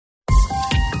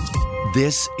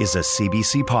This is a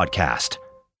CBC podcast.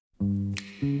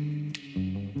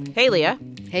 Hey, Leah.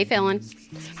 Hey,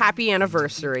 Falen. Happy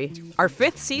anniversary. Our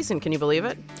 5th season, can you believe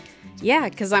it? Yeah,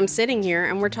 because I'm sitting here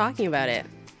and we're talking about it.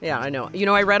 Yeah, I know. You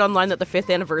know, I read online that the 5th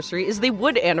anniversary is the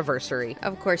wood anniversary.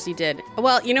 Of course you did.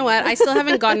 Well, you know what? I still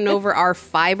haven't gotten over our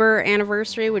fiber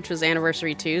anniversary, which was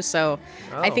anniversary 2, so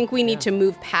I think we need to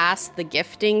move past the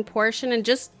gifting portion and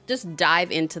just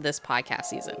dive into this podcast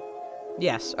season.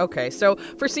 Yes, okay. So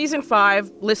for season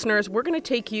 5, listeners, we're going to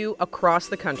take you across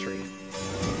the country.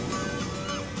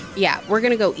 Yeah, we're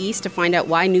going to go east to find out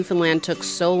why Newfoundland took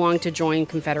so long to join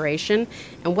Confederation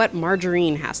and what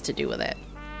margarine has to do with it.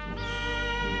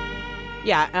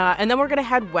 Yeah, and then we're going to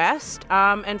head west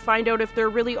and find out if there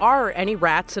really are any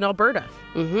rats in Alberta.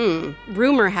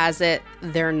 Rumor has it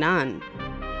they're none.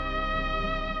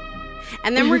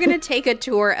 And then we're going to take a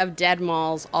tour of dead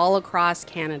malls all across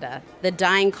Canada, the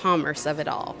dying commerce of it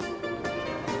all.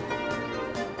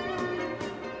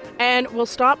 And we'll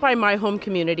stop by my home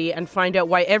community and find out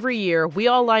why every year we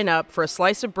all line up for a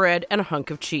slice of bread and a hunk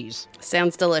of cheese.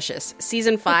 Sounds delicious.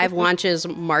 Season 5 launches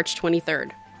March 23rd.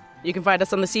 You can find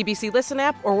us on the CBC Listen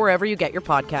app or wherever you get your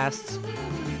podcasts.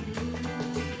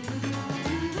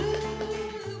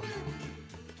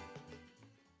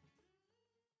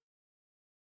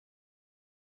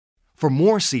 For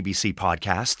more CBC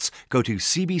podcasts, go to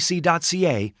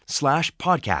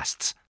cbc.ca/podcasts.